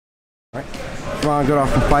Right. Ron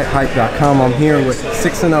Goodoff from FightHype.com. I'm here with 6-0,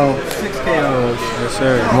 6 KOs. Yes,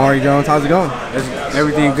 sir. Amari Jones, how's it going?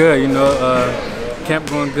 Everything good, you know. Camp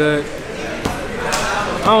going good.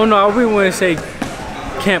 I don't know. I really want to say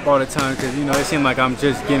camp all the time because you know it seems like I'm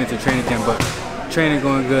just getting into training camp, but training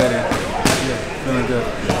going good and yeah, feeling good.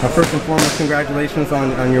 First and foremost, congratulations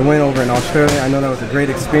on your win over in Australia. I know that was a great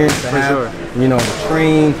experience to have. Sure. You know, to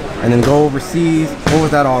train and then go overseas. What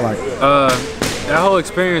was that all like? That whole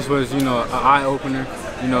experience was, you know, an eye opener.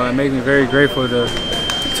 You know, it made me very grateful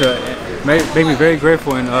make me very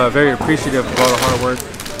grateful and very appreciative of all the hard work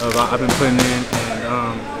I've been putting in,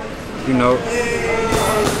 and you know,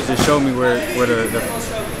 it just showed me where I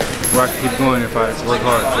can keep going if I work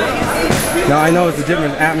hard. So. Now I know it's a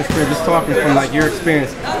different atmosphere. Just talking from like your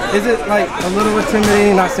experience, is it like a little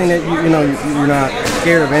intimidating? Not saying that you're not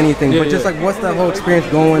scared of anything, but just like what's that whole experience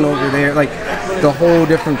going over there? Like the whole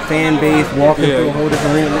different fan base, walking through a whole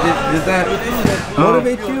different arena. Does that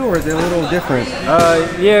motivate you, or is it a little different?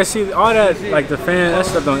 Yeah. See, all that like the fan, that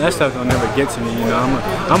stuff don't never get to me. You know,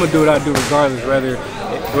 I'm gonna do what I do regardless, whether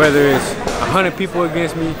it's 100 people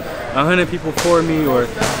against me, 100 people for me, or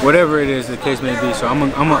whatever it is the case may be. So I'm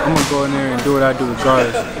gonna go in there and do what I do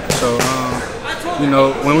regardless. So you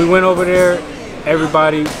know, when we went over there,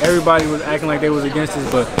 everybody was acting like they was against us,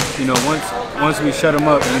 but you know, once we shut them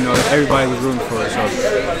up, you know, everybody was rooting for us. So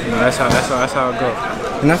you know, that's how it goes.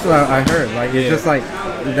 And that's what I heard. Like it's just like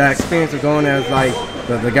that experience of going as like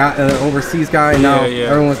the guy, overseas guy, and now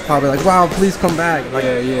everyone's probably like, wow, please come back. Like,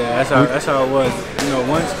 yeah. That's how it was. You know,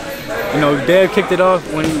 once. You know, Dev kicked it off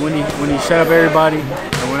when he shut up everybody,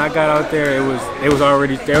 and when I got out there, they was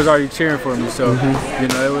already cheering for me. So you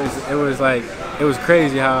know, it was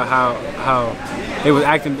crazy how they was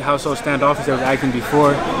acting, how so standoffish they was acting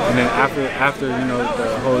before, and then after you know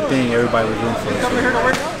the whole thing, everybody was rooting for us.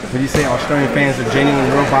 So. Would you say Australian fans are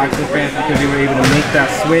genuine real boxing fans because they were able to make that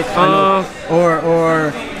switch? Or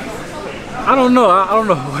I don't know. I don't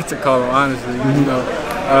know what to call them, honestly. You know.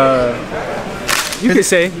 You can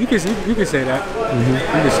say that. You can say.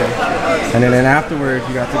 And then afterwards,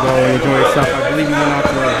 you got to go and enjoy yourself. I believe you went out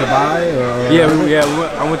to Dubai.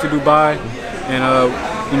 I went to Dubai, and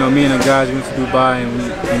you know, me and the guys went to Dubai, and we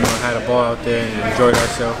had a ball out there and enjoyed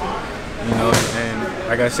ourselves. You know, and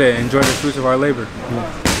like I said, enjoyed the fruits of our labor.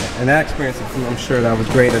 And that experience, I'm sure that was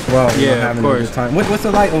great as well. Yeah, having of course. A good time. What's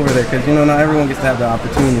it like over there? Because you know, not everyone gets to have the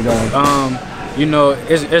opportunity going. You know,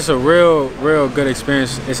 it's a real good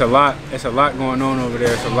experience. It's a lot going on over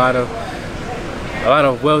there. It's a lot of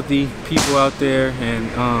wealthy people out there, and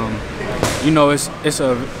you know, it's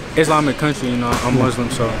a Islamic country. You know, I'm Muslim,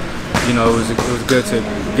 so you know, it was good to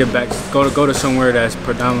get back, go to somewhere that's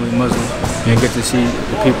predominantly Muslim, and get to see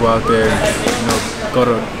the people out there. And, you know, go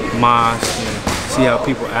to mosque and see how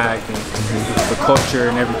people act and the culture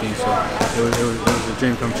and everything. So it was a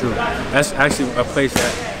dream come true. That's actually a place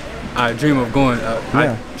that I dream of going.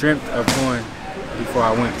 I dreamt of going before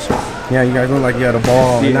I went. So. Yeah, you guys look like you had a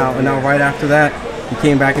ball. Yeah, and now right after that, you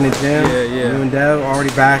came back in the gym. Yeah. You and Dev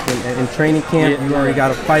already back in training camp. You already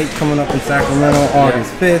got a fight coming up in Sacramento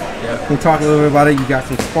August 5th. Can you talk a little bit about it? You got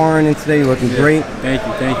some sparring in today. You're looking great. Thank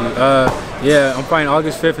you. Yeah, I'm fighting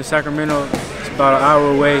August 5th in Sacramento. It's about an hour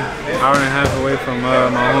away, hour and a half away from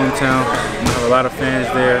my hometown. I have a lot of fans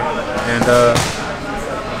there, and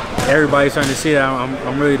everybody's starting to see that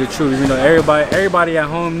I'm really the truth. You know, everybody at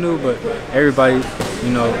home knew, but everybody,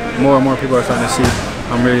 you know, more and more people are starting to see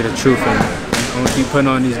I'm really the truth, and I'm gonna keep putting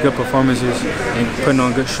on these good performances and putting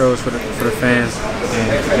on good shows for the fans,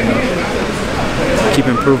 and you know, keep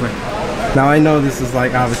improving. Now I know this is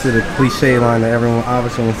like obviously the cliche line that everyone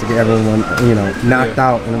obviously wants to get everyone, you know, knocked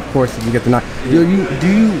out, and of course if you get the knock, do you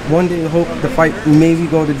one day hope the fight maybe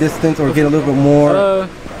go the distance or get a little bit more?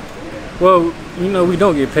 Well, you know, we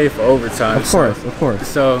don't get paid for overtime. Of course.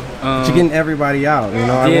 So but you're getting everybody out. You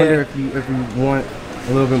know, I wonder if you want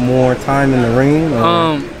a little bit more time in the ring.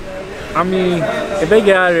 Or? I mean, if they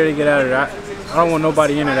get out of there, they get out of there. I don't want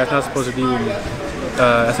nobody in there that's not supposed to be with me.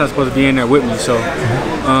 That's not supposed to be in there with me. So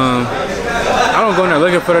I don't go in there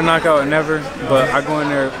looking for the knockout, never. But I go in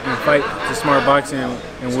there and fight the smart boxing,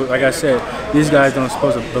 and like I said, these guys don't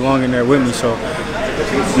supposed to belong in there with me. So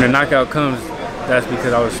when the knockout comes, that's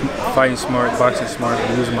because I was fighting smart, boxing smart,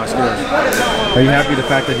 and using my skills. Are you happy the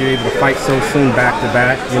fact that you're able to fight so soon back to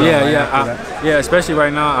back? Yeah, especially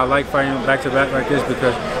right now. I like fighting back to back like this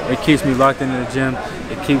because it keeps me locked into the gym.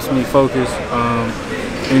 It keeps me focused.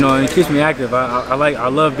 You know, and it keeps me active. I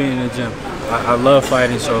love being in the gym. I love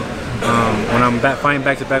fighting. So when I'm fighting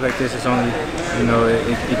back to back like this, it's only, you know,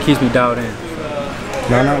 it keeps me dialed in.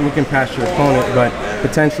 Now, not looking past your opponent, but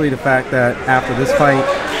potentially the fact that after this fight,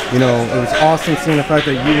 You know, it was awesome seeing the fact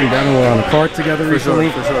that you and Devin were on the card together recently.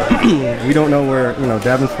 For sure. We don't know where, you know,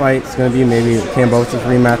 Devin's fight is going to be. Maybe Kambosos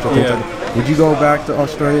rematch or things like that. Would you go back to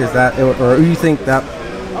Australia? Is that, or do you think that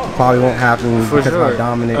probably won't happen because of how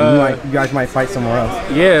dominant you guys might fight somewhere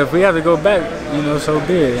else? Yeah, if we have to go back, you know, so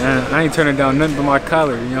be it. I ain't turning down nothing but my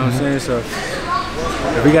collar, you know what I'm saying? So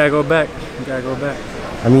if we gotta go back, we gotta go back.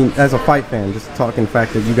 I mean, as a fight fan, just talking the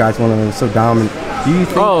fact that you guys want to be so dominant, do you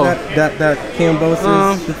think that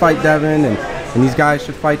Kambosos should fight Devin and these guys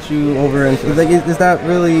should fight you over? And is that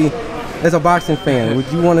really, as a boxing fan, would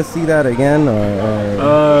you want to see that again?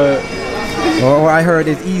 Or I heard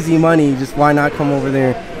it's easy money, just why not come over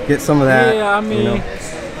there and get some of that? Yeah, I mean,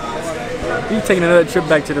 you taking another trip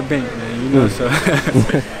back to the bank, man, you know, so,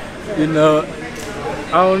 you know,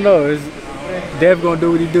 I don't know, Dev gonna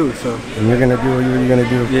do what he do, so. And you're gonna do what you're gonna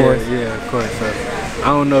do, of course? Yeah, of course, so. I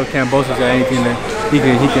don't know if Kambosos got anything that he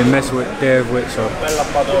can mess with Dev with, so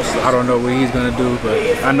I don't know what he's gonna do, but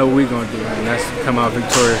I know what we're gonna do, and that's come out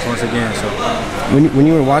victorious once again. So when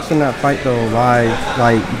you were watching that fight though live,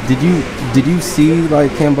 like did you see like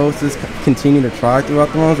Kambosos continue to try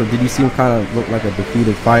throughout the rounds, or did you see him kind of look like a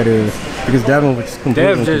defeated fighter? Because Devin was just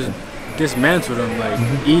completely just dismantled him like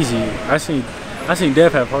easy. I seen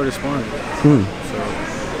Dev have harder sparring. So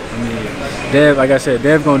I mean, Dev, like I said,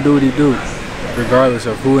 Dev gonna do what he do. Regardless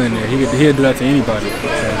of who in there, he'll do that to anybody.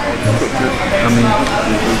 I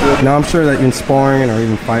mean, now I'm sure that in sparring or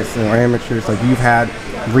even fights or amateurs, like you've had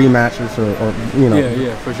rematches or you know.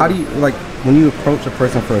 Yeah, for sure. How do you, like, when you approach a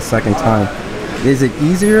person for a second time, is it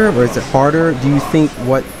easier or is it harder? Do you think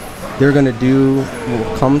what they're gonna do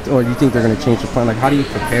will come to, or do you think they're gonna change the plan? Like, how do you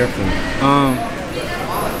prepare for them?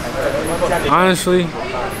 Honestly,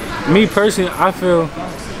 me personally, I feel.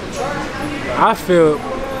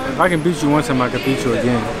 If I can beat you one time, I can beat you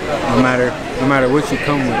again. No matter what you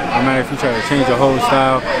come with. No matter if you try to change your whole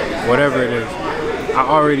style, whatever it is. I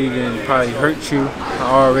already then probably hurt you.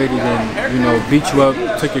 I already then, you know, beat you up,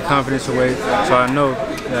 took your confidence away. So I know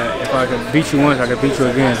that if I can beat you once, I can beat you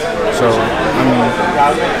again. So I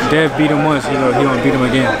mean, Dev beat him once, he gonna beat him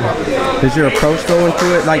again. Does your approach go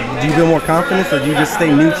into it? Like, do you feel more confidence, or do you just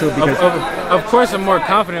stay neutral? Because of course I'm more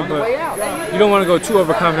confident, but you don't want to go too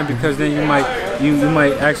overconfident because then you might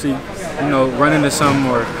actually, you know, run into some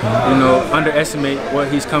or, you know, underestimate what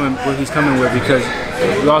he's coming with, because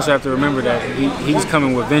you also have to remember that he's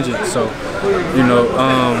coming with vengeance. So, you know,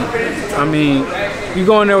 I mean, you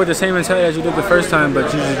go in there with the same mentality as you did the first time,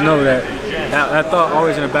 but you just know that thought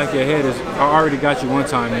always in the back of your head is, I already got you one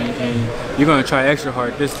time, and you're gonna try extra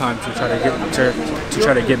hard this time to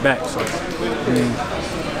try to get back. So, I mean,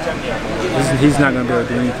 he's not gonna be able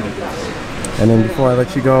to do anything. And then before I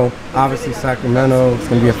let you go, obviously Sacramento, it's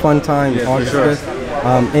going to be a fun time. Yeah, August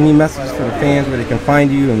 5th. Any messages for the fans where they can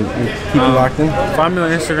find you and keep you locked in? Find me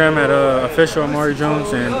on Instagram at official Amari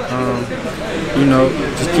Jones, and you know,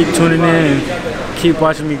 just keep tuning in and keep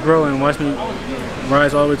watching me grow and watch me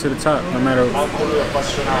rise all the way to the top. No matter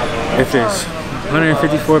if it's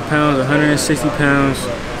 154 pounds, 160 pounds,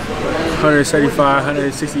 175,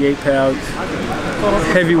 168 pounds.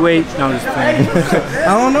 Heavyweight. No, I'm just playing. I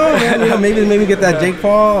don't know, man. You know, maybe get that Jake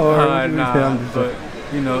Paul or. Nah, but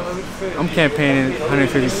you know, I'm campaigning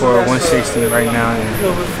 154 or 160 right now, and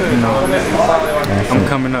you know, I'm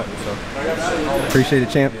coming up. So appreciate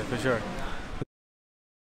it, champ. Yeah, for sure.